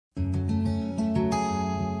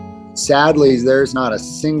sadly, there's not a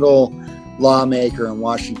single lawmaker in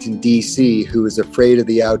Washington, D.C. who is afraid of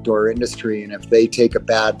the outdoor industry. And if they take a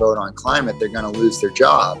bad vote on climate, they're going to lose their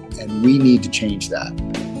job. And we need to change that.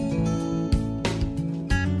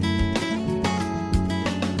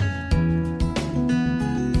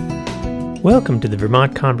 Welcome to the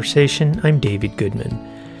Vermont Conversation. I'm David Goodman.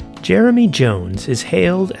 Jeremy Jones is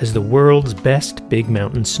hailed as the world's best big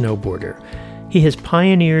mountain snowboarder. He has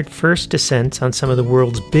pioneered first descents on some of the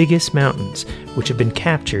world's biggest mountains, which have been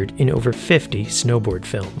captured in over 50 snowboard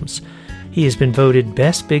films. He has been voted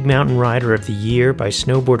Best Big Mountain Rider of the Year by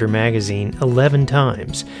Snowboarder magazine 11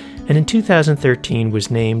 times, and in 2013 was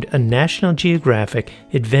named a National Geographic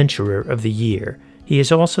Adventurer of the Year. He is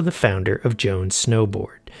also the founder of Jones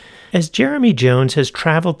Snowboard. As Jeremy Jones has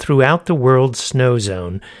traveled throughout the world's snow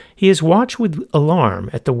zone, he has watched with alarm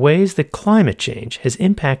at the ways that climate change has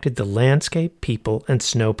impacted the landscape, people, and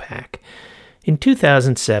snowpack. In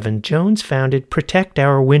 2007, Jones founded Protect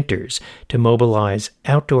Our Winters to mobilize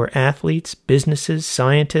outdoor athletes, businesses,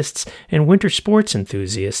 scientists, and winter sports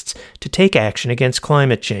enthusiasts to take action against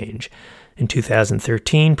climate change. In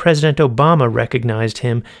 2013, President Obama recognized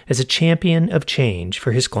him as a champion of change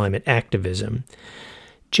for his climate activism.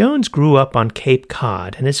 Jones grew up on Cape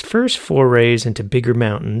Cod, and his first forays into bigger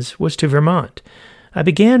mountains was to Vermont. I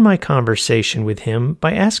began my conversation with him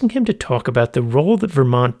by asking him to talk about the role that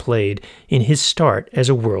Vermont played in his start as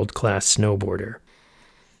a world-class snowboarder.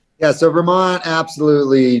 Yeah, so Vermont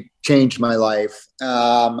absolutely changed my life.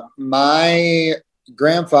 My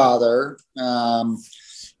grandfather,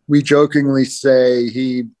 we jokingly say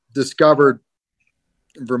he discovered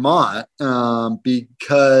Vermont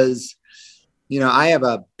because I have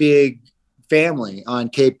a big family on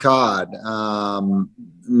Cape Cod.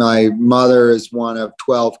 My mother is one of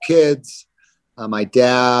 12 kids. My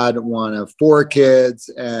dad, one of 4 kids.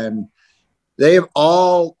 And they have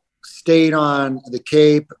all stayed on the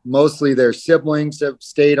Cape. Mostly their siblings have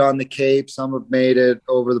stayed on the Cape. Some have made it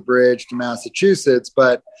over the bridge to Massachusetts.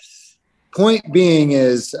 But point being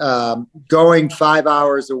is going 5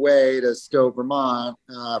 hours away to Stowe, Vermont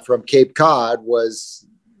from Cape Cod was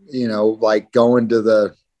like going to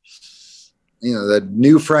the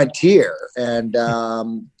new frontier. And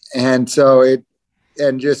so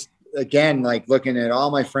just again, like looking at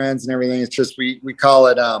all my friends and everything, it's just, we call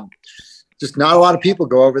it, just not a lot of people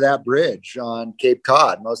go over that bridge on Cape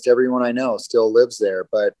Cod. Most everyone I know still lives there,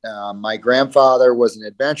 but my grandfather was an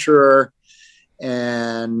adventurer,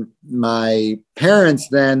 and my parents,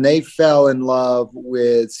 then they fell in love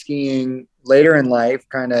with skiing later in life,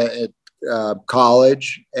 kind of at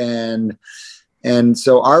college. And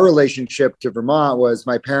so our relationship to Vermont was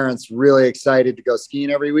my parents really excited to go skiing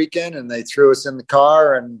every weekend, and they threw us in the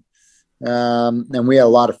car, and we had a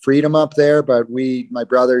lot of freedom up there, but my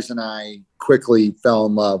brothers and I quickly fell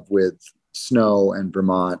in love with snow and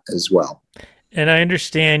Vermont as well. And I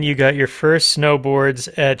understand you got your first snowboards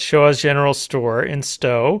at Shaw's General Store in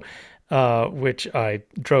Stowe, which I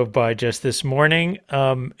drove by just this morning,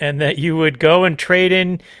 and that you would go and trade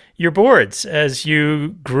in your boards as you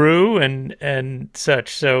grew and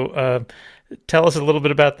such. So tell us a little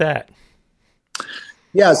bit about that.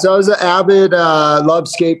 Yeah, so I was an avid, loved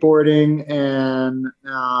skateboarding and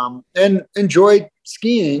enjoyed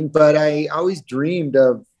skiing, but I always dreamed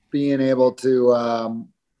of being able to,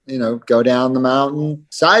 go down the mountain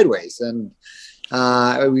sideways. And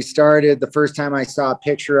we started, the first time I saw a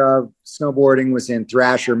picture of snowboarding was in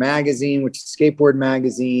Thrasher magazine, which is a skateboard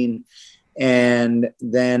magazine. And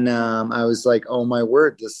then I was like, oh my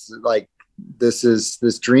word,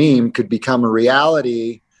 this dream could become a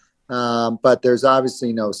reality. But there's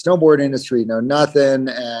obviously no snowboard industry, no nothing.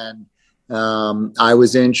 And I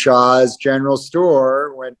was in Shaw's General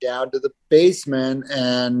Store, went down to the basement,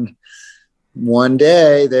 and one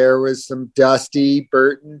day there was some dusty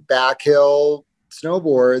Burton Backhill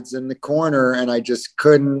snowboards in the corner, and I just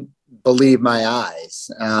couldn't believe my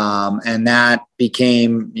eyes. And that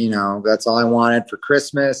became, that's all I wanted for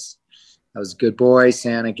Christmas. I was a good boy.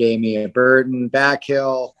 Santa gave me a Burton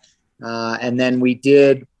Backhill. And then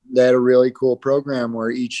they had a really cool program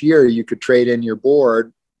where each year you could trade in your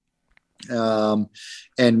board and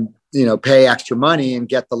pay extra money and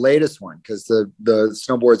get the latest one, because the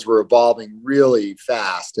snowboards were evolving really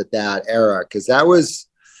fast at that era, because that was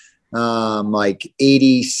like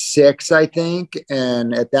 86, I think.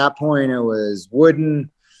 And at that point it was a wooden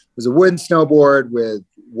snowboard with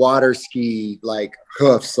water ski, like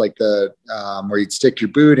hoofs, like the, where you'd stick your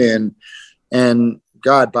boot in. And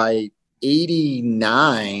God, by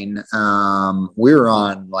 89, we were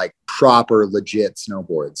on like proper legit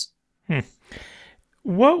snowboards.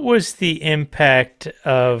 What was the impact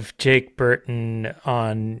of Jake Burton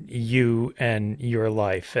on you and your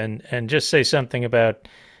life? And just say something about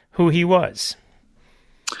who he was.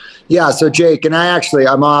 Yeah, so Jake and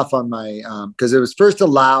I'm off on my because it was first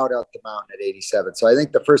allowed out the mountain at 87. So I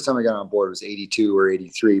think the first time I got on board was 82 or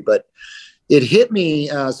 83. But it hit me.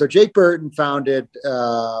 So Jake Burton founded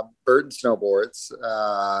Burton Snowboards,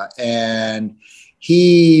 and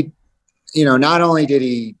he, not only did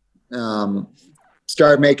he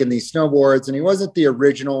start making these snowboards, and he wasn't the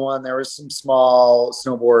original one. There was some small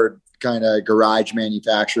snowboard kind of garage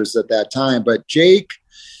manufacturers at that time, but Jake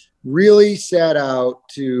really set out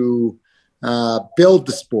to build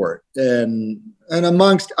the sport and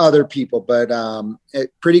amongst other people. But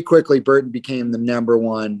pretty quickly, Burton became the number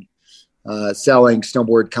one selling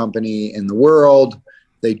snowboard company in the world.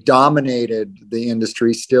 They dominated the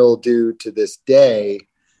industry, still do to this day.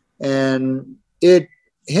 And it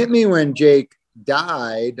hit me when Jake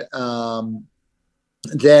died that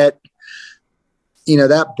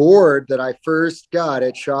that board that I first got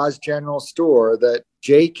at Shaw's General Store, that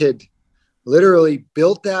Jake had literally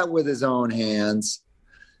built that with his own hands,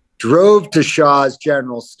 drove to Shaw's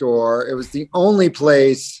General Store. It was the only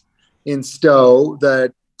place in Stowe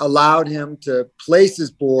that allowed him to place his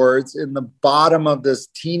boards in the bottom of this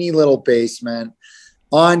teeny little basement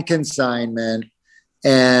on consignment.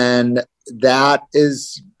 And that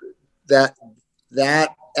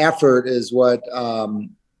effort is what,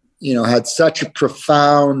 had such a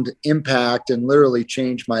profound impact and literally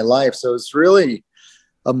changed my life. So it's really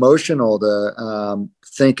emotional to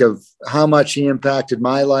think of how much he impacted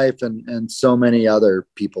my life and so many other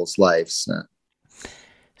people's lives.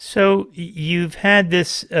 So you've had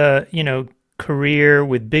this, career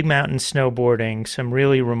with big mountain snowboarding, some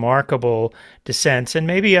really remarkable descents. And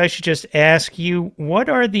maybe I should just ask you, what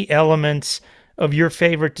are the elements of your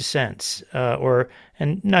favorite descents,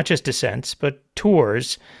 and not just descents, but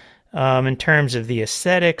tours, in terms of the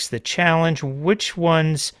aesthetics, the challenge? Which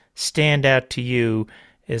ones stand out to you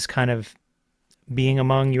as kind of being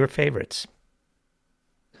among your favorites?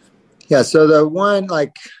 Yeah. So the one,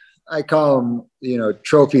 I call them,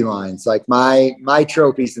 trophy lines. Like my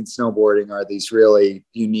trophies in snowboarding are these really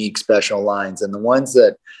unique, special lines. And the ones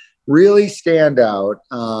that really stand out,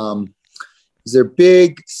 is they're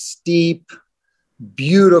big, steep,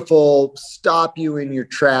 beautiful, stop you in your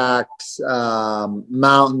tracks,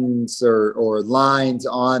 mountains or lines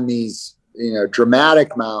on these,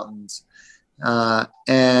 dramatic mountains.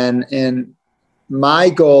 And my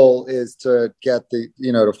goal is to get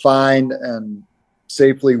to find and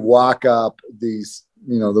safely walk up these,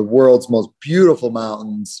 the world's most beautiful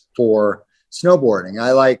mountains for snowboarding.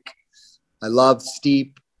 I love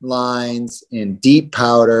steep lines in deep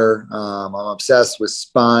powder. I'm obsessed with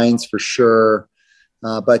spines for sure.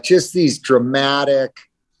 But just these dramatic,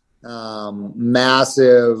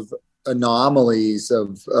 massive anomalies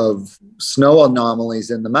of snow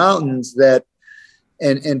anomalies in the mountains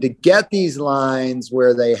and to get these lines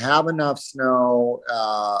where they have enough snow,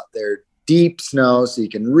 they're deep snow, so you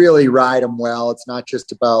can really ride them well. It's not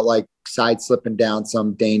just about side slipping down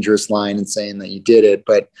some dangerous line and saying that you did it,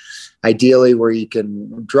 but ideally where you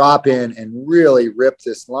can drop in and really rip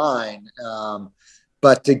this line.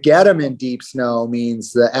 But to get them in deep snow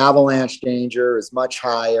means the avalanche danger is much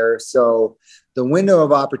higher. So the window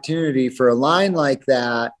of opportunity for a line like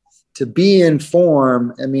that to be in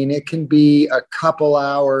form, it can be a couple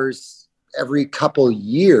hours every couple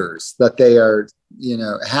years that they are,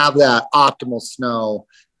 have that optimal snow,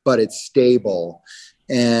 but it's stable.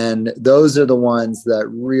 And those are the ones that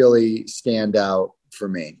really stand out for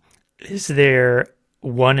me. Is there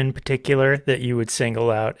one in particular that you would single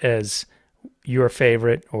out as your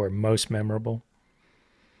favorite or most memorable?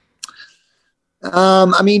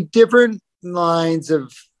 Different lines have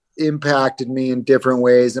impacted me in different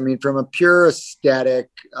ways. From a pure aesthetic,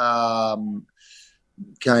 kind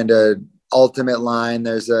of ultimate line,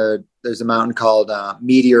 there's a mountain called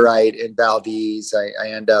Meteorite in Valdez. I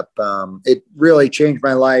end up, it really changed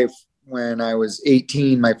my life when I was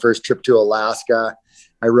 18, my first trip to Alaska.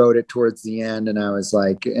 I rode it towards the end and I was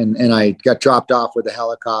and I got dropped off with a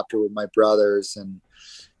helicopter with my brothers. And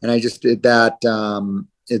I just did that.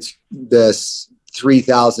 It's this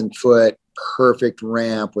 3,000 foot perfect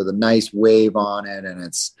ramp with a nice wave on it. And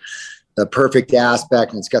it's the perfect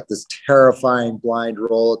aspect. And it's got this terrifying blind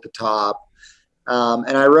roll at the top.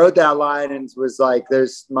 And I rode that line and was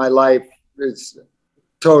my life is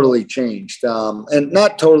totally changed. And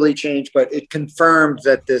not totally changed, but it confirmed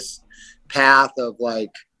that this path of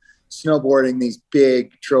snowboarding these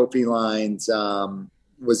big trophy lines,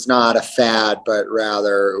 was not a fad, but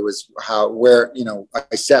rather it was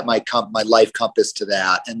I set my life compass to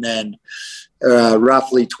that. And then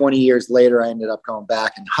roughly 20 years later, I ended up going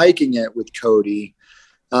back and hiking it with Cody.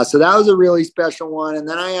 So that was a really special one. And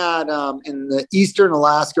then I had in the Eastern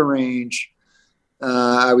Alaska range,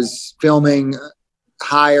 I was filming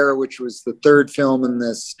Higher, which was the third film in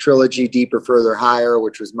this trilogy, Deeper, Further, Higher,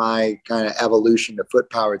 which was my kind of evolution to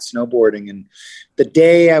foot-powered snowboarding. And the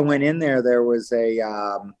day I went in there, there was we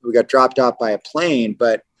got dropped off by a plane,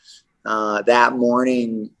 but that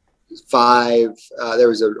morning, there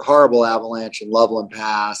was a horrible avalanche in Loveland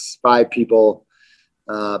Pass. 5 people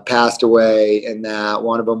passed away, and that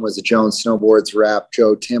one of them was a Jones Snowboards rep,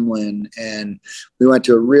 Joe Timlin, and we went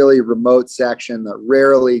to a really remote section that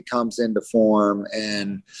rarely comes into form,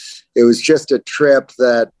 and it was just a trip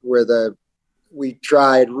where we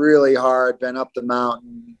tried really hard, been up the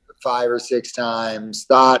mountain 5 or 6 times,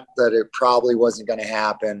 thought that it probably wasn't going to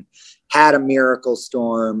happen, had a miracle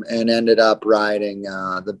storm, and ended up riding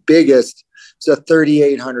the biggest. It's a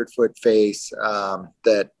 3,800 foot face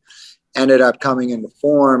that ended up coming into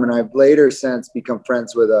form. And I've later since become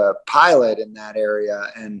friends with a pilot in that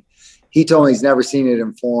area. And he told me he's never seen it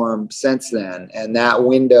in form since then. And that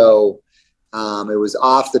window, it was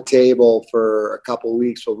off the table for a couple of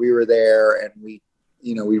weeks while we were there. And we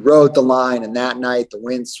rode the line, and that night the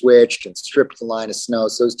wind switched and stripped the line of snow.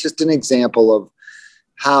 So it's just an example of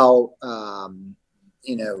how,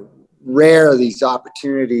 rare these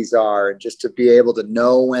opportunities are, and just to be able to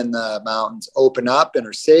know when the mountains open up and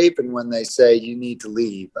are safe and when they say you need to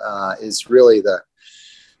leave is really the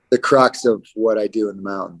crux of what I do in the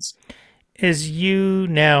mountains. As you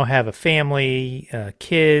now have a family,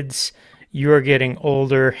 kids, you're getting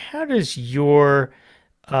older, how does your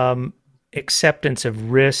acceptance of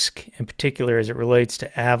risk, in particular as it relates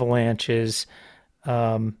to avalanches,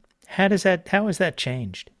 how has that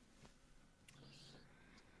changed?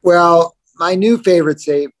 Well, my new favorite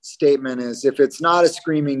statement is, if it's not a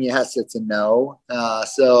screaming yes, it's a no.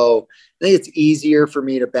 So I think it's easier for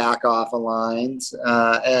me to back off of lines,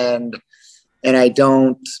 and I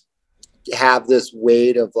don't have this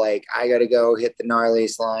weight of like, I got to go hit the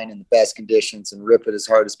gnarliest line in the best conditions and rip it as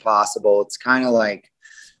hard as possible. It's kind of like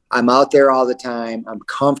I'm out there all the time. I'm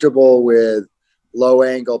comfortable with low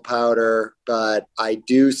angle powder, but I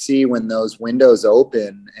do see when those windows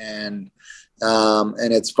open, and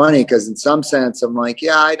it's funny because in some sense I'm like,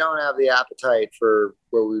 yeah, I don't have the appetite for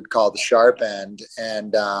what we would call the sharp end.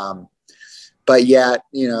 And, but yet,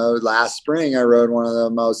 last spring I rode one of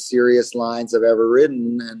the most serious lines I've ever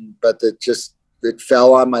ridden, but it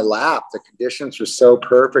fell on my lap. The conditions were so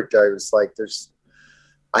perfect. I was like,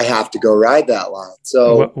 I have to go ride that line.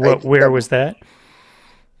 So where was that?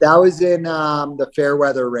 That was in the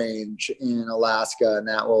Fairweather Range in Alaska, and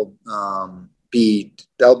that will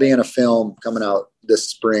that'll be in a film coming out this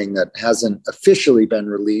spring that hasn't officially been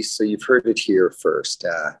released, so you've heard it here first.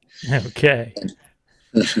 Okay.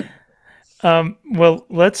 Well,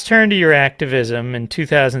 let's turn to your activism. In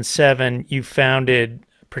 2007, you founded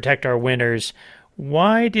Protect Our Winters.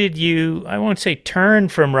 Why did you, I won't say turn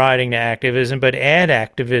from riding to activism, but add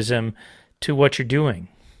activism to what you're doing?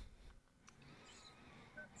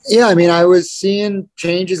 Yeah, I mean, I was seeing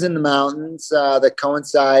changes in the mountains that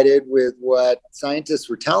coincided with what scientists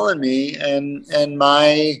were telling me, and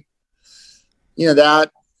my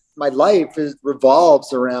life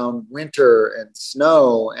revolves around winter and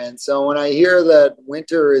snow. And so when I hear that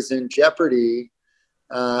winter is in jeopardy,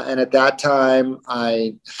 and at that time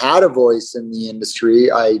I had a voice in the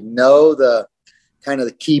industry, I know the kind of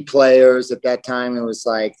the key players at that time. It was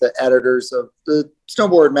like the editors of the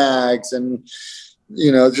snowboard mags, and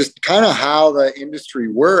just kind of how the industry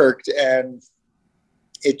worked. And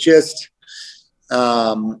it just,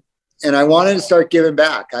 and I wanted to start giving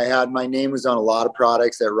back. My name was on a lot of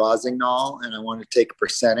products at Rossignol, and I wanted to take a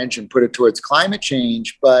percentage and put it towards climate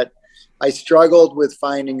change. But I struggled with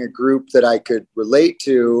finding a group that I could relate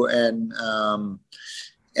to. And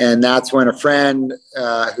that's when a friend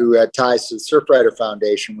who had ties to the Surfrider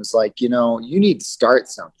Foundation was like, you need to start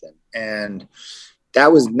something. And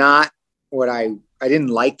that was not what I didn't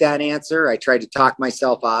like that answer. I tried to talk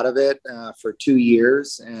myself out of it for 2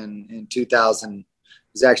 years. And in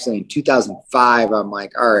 2005, I'm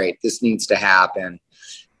like, all right, this needs to happen.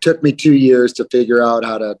 Took me 2 years to figure out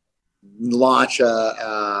how to launch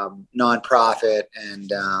a nonprofit.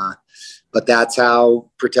 But that's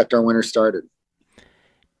how Protect Our Winter started.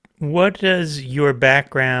 What does your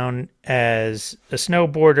background as a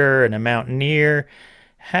snowboarder and a mountaineer,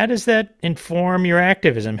 how does that inform your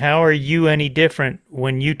activism? How are you any different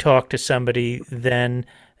when you talk to somebody than,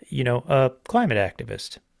 a climate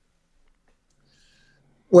activist?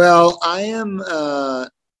 Well, I am,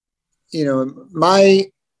 my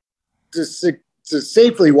to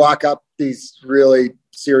safely walk up these really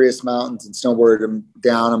serious mountains and snowboard them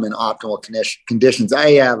down them in optimal conditions.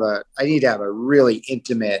 I need to have a really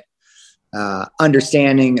intimate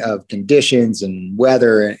understanding of conditions and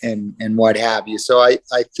weather and what have you. So I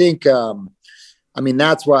think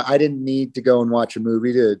that's why I didn't need to go and watch a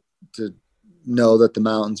movie to know that the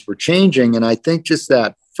mountains were changing. And I think just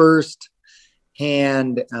that first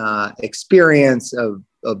hand experience of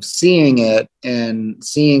seeing it and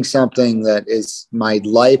seeing something that is my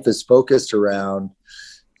life is focused around.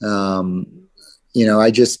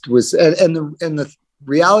 I just was, and the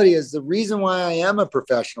reality is the reason why I am a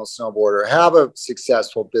professional snowboarder, have a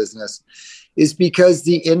successful business, is because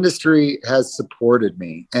the industry has supported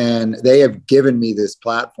me and they have given me this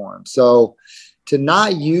platform. So to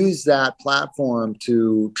not use that platform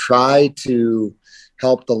to try to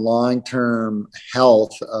help the long-term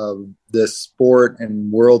health of this sport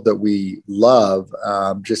and world that we love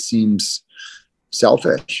just seems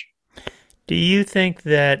selfish. Do you think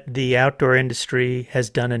that the outdoor industry has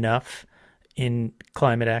done enough in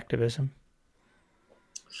climate activism?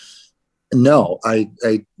 No, I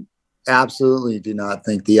absolutely do not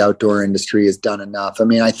think the outdoor industry has done enough.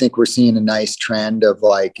 I think we're seeing a nice trend of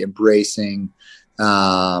embracing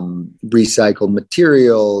recycled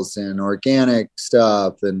materials and organic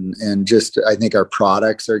stuff. And just, I think our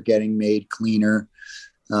products are getting made cleaner,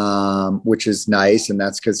 which is nice. And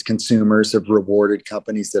that's because consumers have rewarded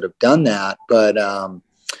companies that have done that. But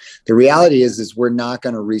the reality is we're not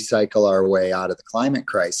going to recycle our way out of the climate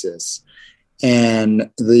crisis.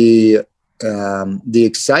 And the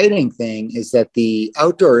exciting thing is that the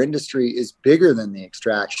outdoor industry is bigger than the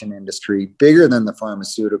extraction industry, bigger than the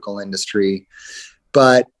pharmaceutical industry,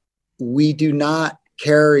 but we do not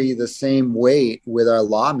carry the same weight with our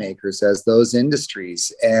lawmakers as those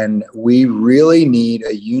industries. And we really need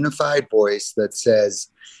a unified voice that says,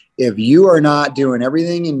 if you are not doing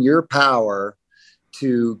everything in your power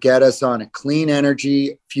to get us on a clean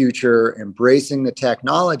energy future, embracing the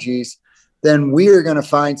technologies, then we are going to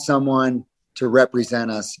find someone to represent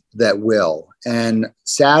us that will. And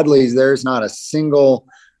sadly, there's not a single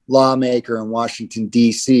lawmaker in Washington,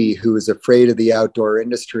 D.C. who is afraid of the outdoor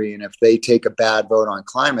industry. And if they take a bad vote on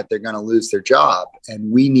climate, they're going to lose their job.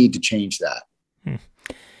 And we need to change that.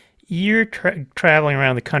 You're traveling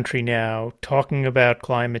around the country now talking about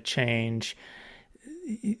climate change.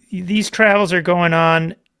 These travels are going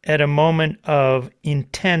on at a moment of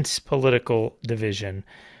intense political division.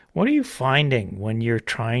 What are you finding when you're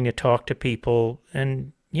trying to talk to people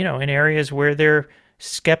and, in areas where they're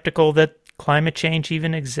skeptical that climate change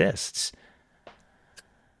even exists?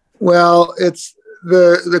 Well, it's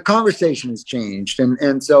the conversation has changed.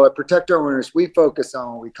 And so at Protect Our Winters, we focus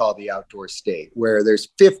on what we call the outdoor state, where there's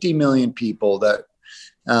 50 million people that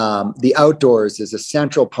the outdoors is a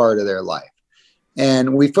central part of their life.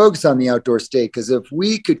 And we focus on the outdoor state because if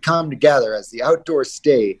we could come together as the outdoor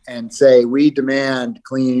state and say we demand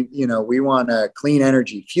clean, we want a clean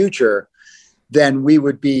energy future, then we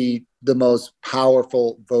would be the most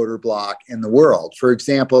powerful voter bloc in the world. For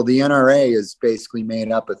example, the NRA is basically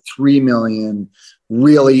made up of 3 million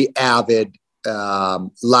really avid,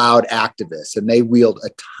 loud activists, and they wield a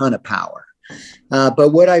ton of power. But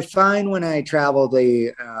what I find when I travel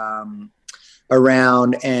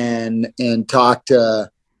around and talk to,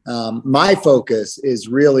 my focus is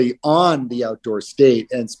really on the outdoor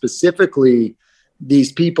state, and specifically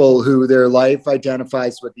these people who their life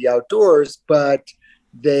identifies with the outdoors, but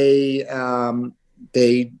they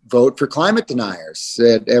vote for climate deniers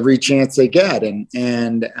at every chance they get.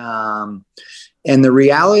 And the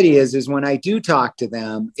reality is when I do talk to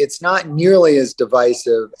them, it's not nearly as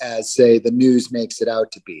divisive as, say, the news makes it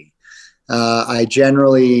out to be.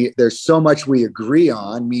 There's so much we agree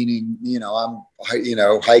on, meaning, I'm,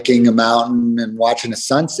 hiking a mountain and watching a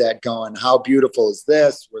sunset going, how beautiful is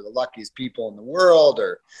this? We're the luckiest people in the world,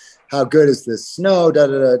 or how good is this snow?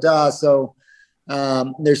 So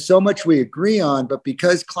there's so much we agree on, but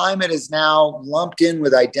because climate is now lumped in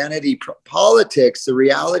with identity politics, the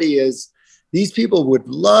reality is these people would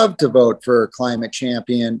love to vote for a climate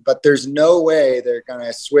champion, but there's no way they're going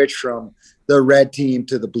to switch from the red team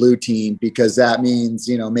to the blue team, because that means,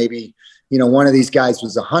 maybe, one of these guys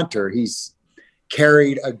was a hunter. He's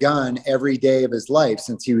carried a gun every day of his life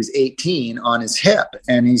since he was 18 on his hip.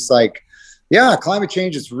 And he's like, yeah, climate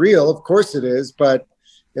change is real. Of course it is. But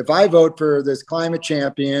if I vote for this climate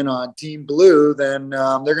champion on Team Blue, then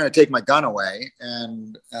they're going to take my gun away.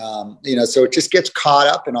 And, so it just gets caught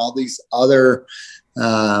up in all these other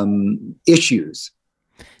issues.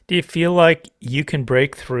 Do you feel like you can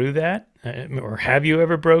break through that or have you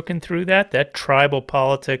ever broken through that? That tribal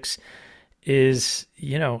politics is,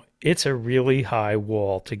 it's a really high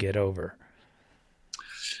wall to get over.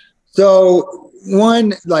 So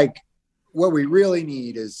what we really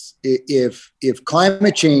need is if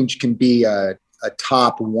climate change can be a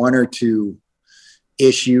top one or two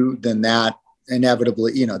issue, then that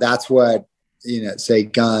inevitably, that's what, say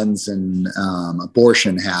guns and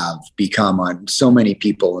abortion have become on so many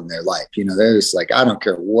people in their life. They're just like, I don't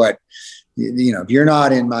care what, if you're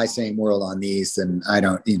not in my same world on these, then I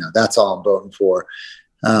don't, that's all I'm voting for.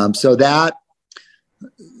 So that,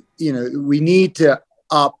 we need to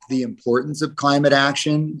up the importance of climate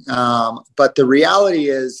action. But the reality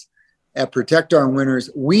is at Protect Our Winters,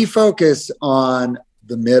 we focus on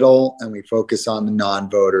the middle and we focus on the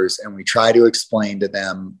non-voters, and we try to explain to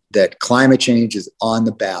them that climate change is on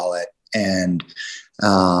the ballot. And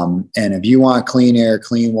if you want clean air,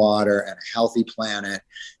 clean water, and a healthy planet,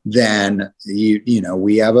 then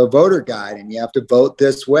we have a voter guide and you have to vote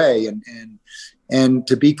this way. And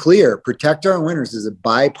to be clear, Protect Our Winters is a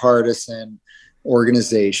bipartisan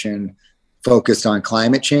organization focused on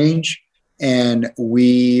climate change. And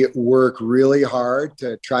we work really hard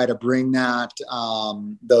to try to bring that,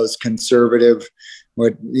 those conservative,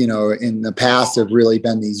 what, in the past have really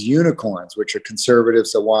been these unicorns, which are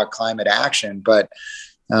conservatives that want climate action. But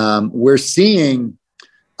we're seeing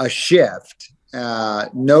a shift,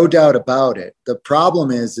 no doubt about it. The problem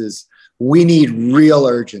is we need real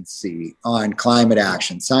urgency on climate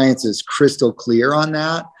action. Science is crystal clear on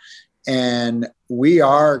that. And we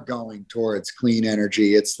are going towards clean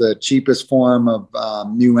energy. It's the cheapest form of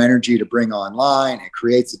new energy to bring online. It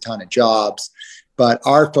creates a ton of jobs, but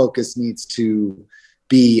our focus needs to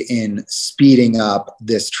be in speeding up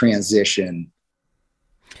this transition.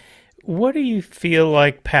 What do you feel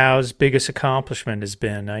like POW's biggest accomplishment has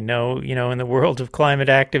been? I know, in the world of climate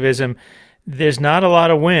activism, there's not a lot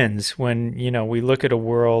of wins when, we look at a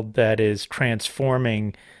world that is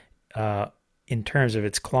transforming in terms of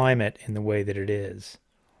its climate in the way that it is.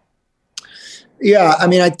 Yeah, I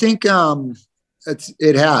mean, I think we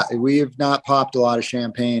have not popped a lot of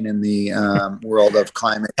champagne in the world of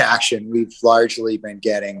climate action. We've largely been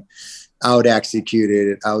getting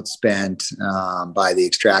out-executed, outspent by the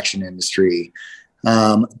extraction industry.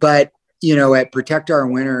 But, at Protect Our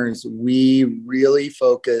Winters, we really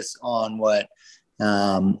focus on what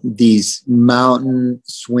these mountain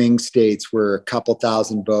swing states where a couple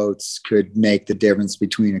thousand votes could make the difference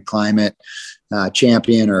between a climate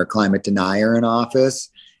champion or a climate denier in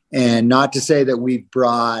office. And not to say that we've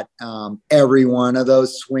brought every one of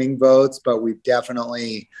those swing votes, but we've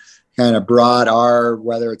definitely kind of brought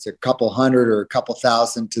whether it's a couple hundred or a couple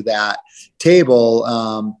thousand to that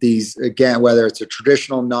table. These, again, whether it's a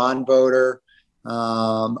traditional non-voter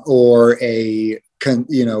or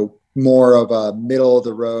more of a middle of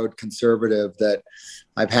the road conservative, that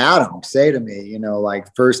I've had them say to me,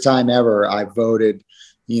 first time ever I voted,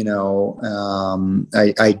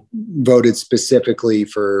 I voted specifically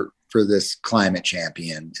for this climate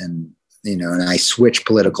champion, and I switched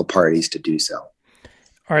political parties to do so.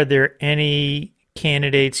 Are there any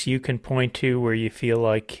candidates you can point to where you feel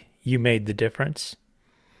like you made the difference?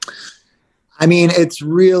 I mean, it's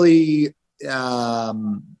really, I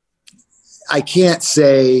can't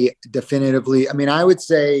say definitively. I mean, I would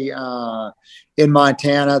say in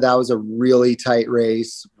Montana, that was a really tight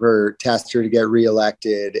race for Tester to get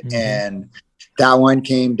reelected. Mm-hmm. And that one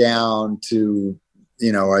came down to,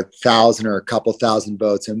 1,000 or a couple thousand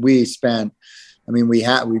votes. And we've spent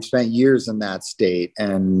years in that state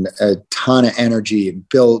and a ton of energy and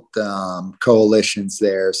built coalitions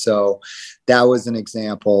there. So that was an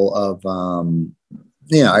example of,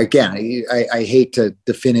 again, I hate to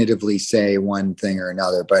definitively say one thing or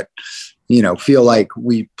another, but, feel like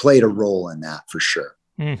we played a role in that for sure.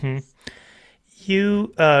 Mm-hmm.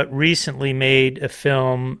 You recently made a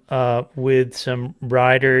film with some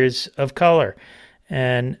riders of color.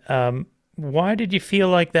 And why did you feel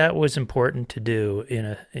like that was important to do in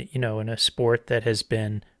a sport that has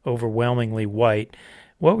been overwhelmingly white?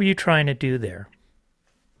 What were you trying to do there?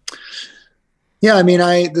 Yeah, I mean,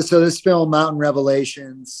 this film, Mountain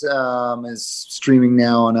Revelations, is streaming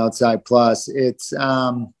now on Outside Plus. It's,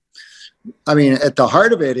 at the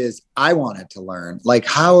heart of it is I wanted to learn,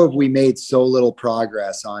 how have we made so little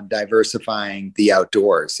progress on diversifying the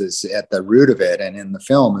outdoors is at the root of it. And in the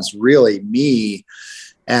film is really me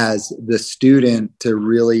as the student to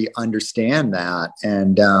really understand that.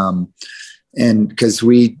 And because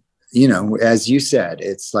we, as you said,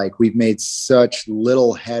 it's like we've made such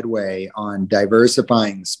little headway on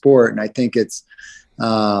diversifying the sport. And I think it's,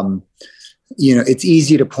 it's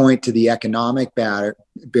easy to point to the economic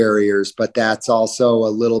barriers, but that's also a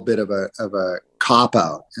little bit of a cop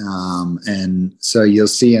out. And so you'll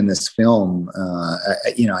see in this film,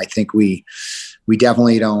 I think we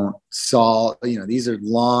definitely don't solve, these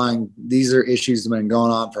are issues that have been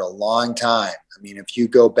going on for a long time. I mean, if you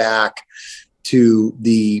go back to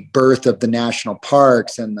the birth of the national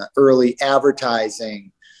parks and the early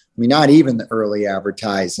advertising, I mean, not even the early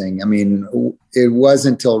advertising. I mean, it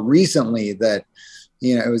wasn't until recently that,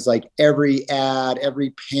 it was like every ad,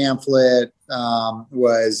 every pamphlet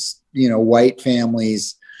was, white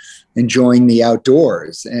families enjoying the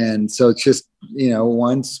outdoors. And so it's just,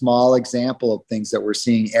 one small example of things that we're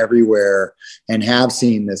seeing everywhere and have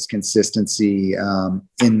seen this consistency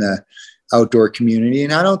in the outdoor community.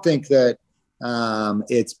 And I don't think that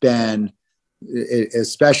it's been,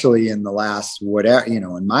 especially in the last,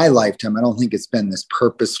 in my lifetime, I don't think it's been this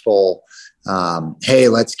purposeful, hey,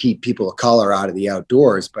 let's keep people of color out of the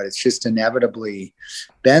outdoors, but it's just inevitably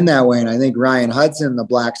been that way. And I think Ryan Hudson, the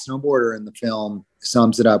black snowboarder in the film,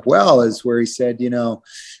 sums it up well, is where he said,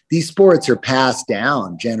 these sports are passed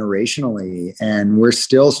down generationally, and we're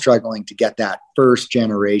still struggling to get that first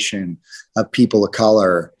generation of people of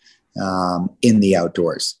color in the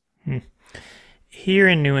outdoors. Here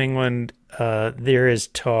in New England, there is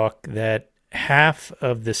talk that half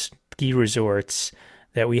of the ski resorts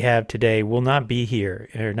that we have today will not be here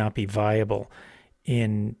or not be viable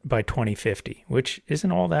by 2050, which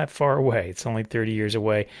isn't all that far away. It's only 30 years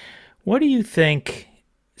away. What do you think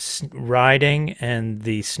riding and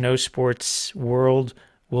the snow sports world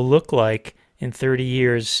will look like in 30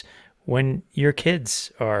 years when your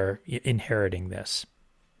kids are inheriting this?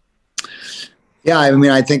 Yeah, I mean,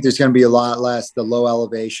 I think there's going to be a lot less. The low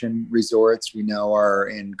elevation resorts we know are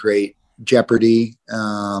in great jeopardy.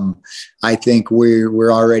 I think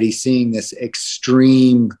we're already seeing this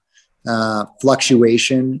extreme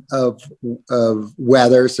fluctuation of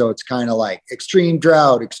weather. So it's kind of like extreme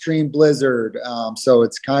drought, extreme blizzard. So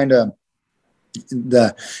it's kind of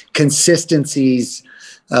the consistencies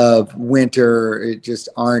of winter, it just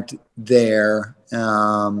aren't there.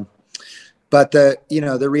 But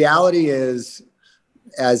the reality is,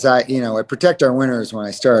 as I Protect Our Winters, when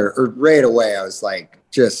I started, or right away, I was like,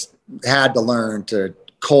 just had to learn to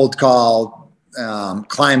cold call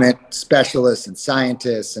climate specialists and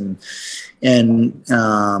scientists and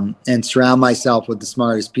surround myself with the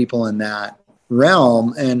smartest people in that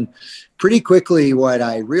realm. And pretty quickly what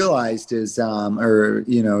I realized is,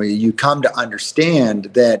 you come to understand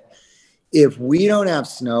that if we don't have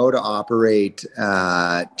snow to operate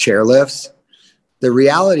chairlifts, the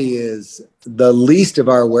reality is the least of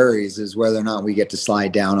our worries is whether or not we get to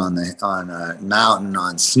slide down on a mountain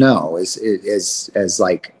on snow, as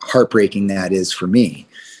like heartbreaking that is for me.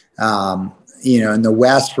 In the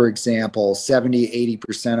West, for example,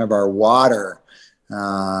 70-80% of our water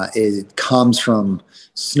it comes from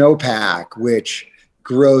snowpack, which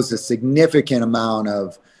grows a significant amount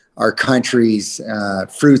of our country's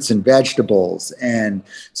fruits and vegetables. And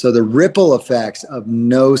so the ripple effects of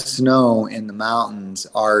no snow in the mountains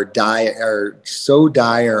are so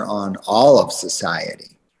dire on all of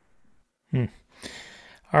society.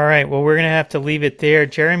 All right. Well, we're going to have to leave it there.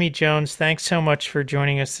 Jeremy Jones, thanks so much for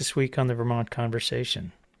joining us this week on the Vermont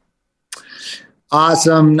Conversation.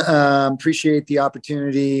 Awesome. Appreciate the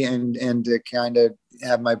opportunity and to kind of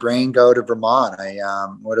have my brain go to Vermont.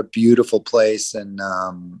 What a beautiful place. And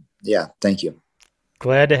thank you.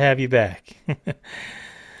 Glad to have you back.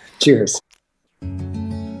 Cheers.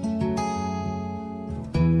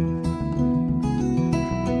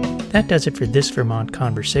 That does it for this Vermont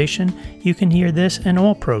Conversation. You can hear this and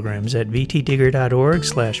all programs at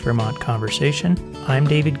vtdigger.org/Vermont Conversation. I'm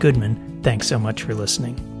David Goodman. Thanks so much for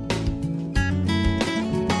listening.